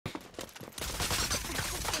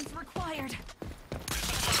expired.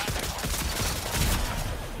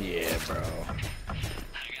 Yeah, bro.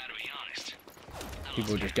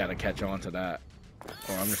 People just gotta catch on to that.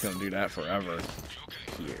 Or I'm just gonna do that forever.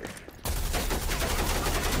 Here.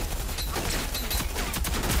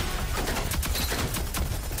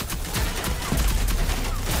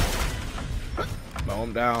 Mow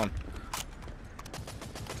him down.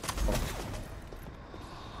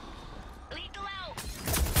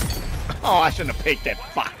 Oh, I shouldn't have picked it.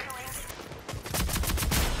 Fuck.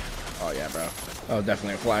 Oh, yeah, bro. That was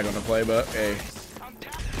definitely a flag on the play, but hey.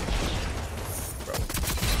 Bro.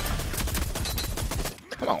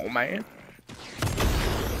 Come on, man.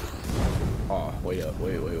 Oh, wait up.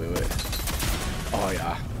 Wait. Oh,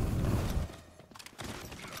 yeah.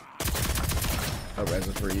 A res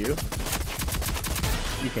is for you.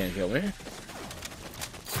 You can't kill me.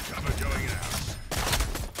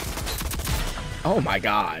 Oh my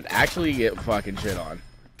god. Actually get fucking shit on.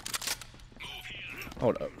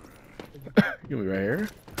 Hold up. You be right here?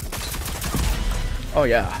 Oh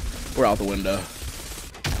yeah. We're out the window.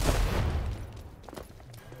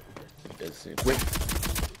 Wait.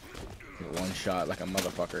 One shot like a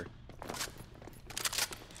motherfucker.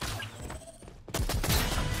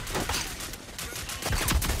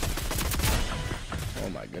 Oh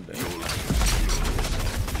my goodness.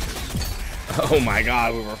 Oh my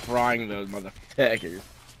god, we were frying those motherfuckers. Hey,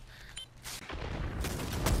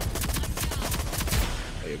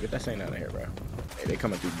 get that thing out of here, bro. Hey, they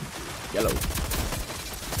coming through yellow.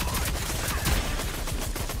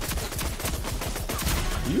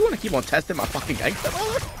 You want to keep on testing my fucking gangster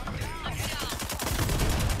roller?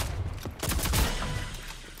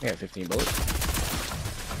 Yeah, 15 bullets.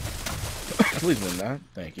 Please win that.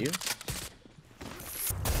 Thank you.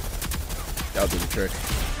 That'll do the trick.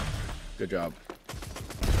 Good job.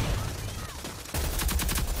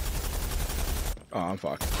 Oh, I'm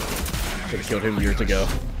fucked. Should have killed him years ago.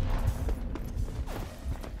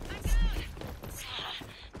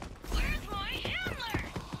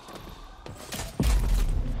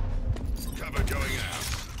 Cover going out.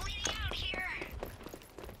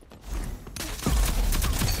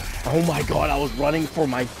 Oh my god, I was running for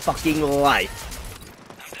my fucking life.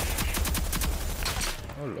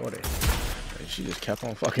 Oh lordy. And she just kept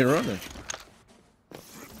on fucking running.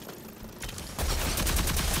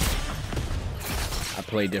 I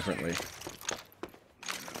play differently.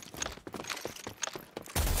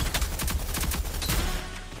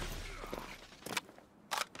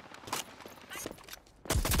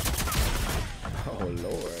 Oh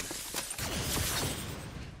lord.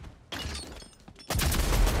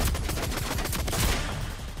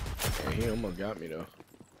 Yeah, he almost got me though.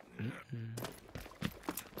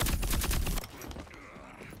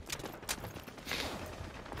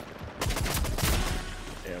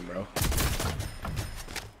 Damn, bro.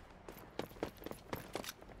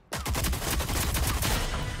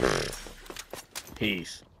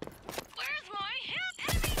 Peace. Where's my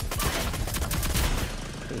hit?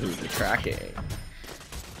 Ooh, the tracking.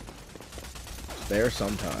 There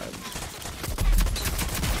sometimes.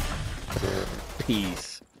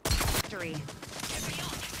 Peace. Victory.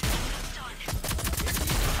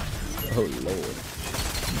 Oh lord.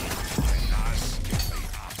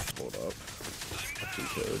 Hold up. Too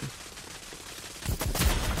good.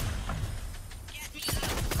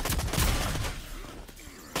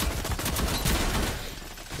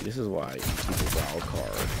 See, this is why you keep a wild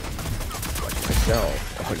card like myself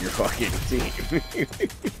on your fucking team.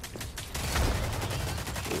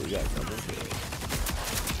 Oh, we got double kill.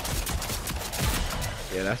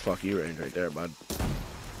 Yeah, that's fuck you range right there, bud.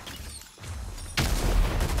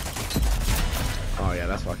 Oh yeah,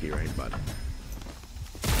 that's fuck you range, bud.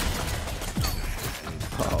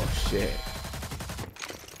 Oh shit.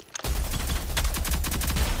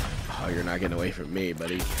 Oh, you're not getting away from me,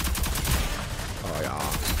 buddy. Oh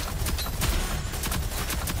yeah.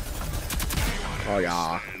 Oh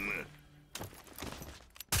yeah.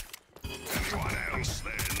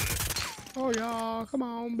 Oh yeah, come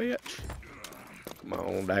on, bitch. Come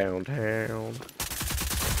on downtown.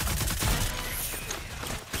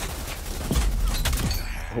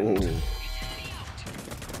 Oh.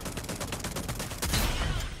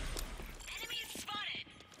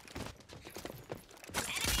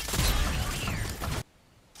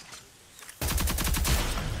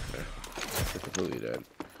 Completely dead.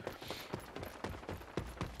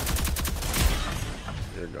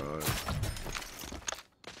 You're gone.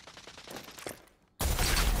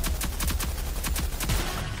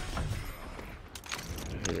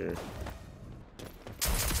 Here.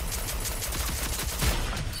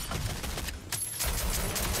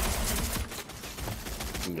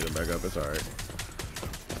 You can get it back up, it's alright.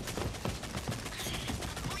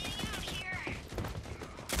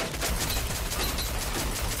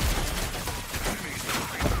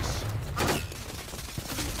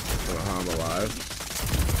 alive.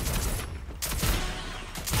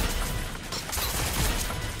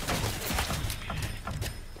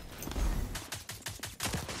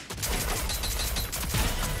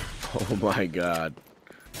 Oh my god.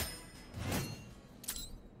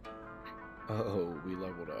 Oh, we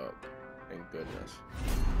leveled up. Thank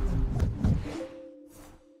goodness.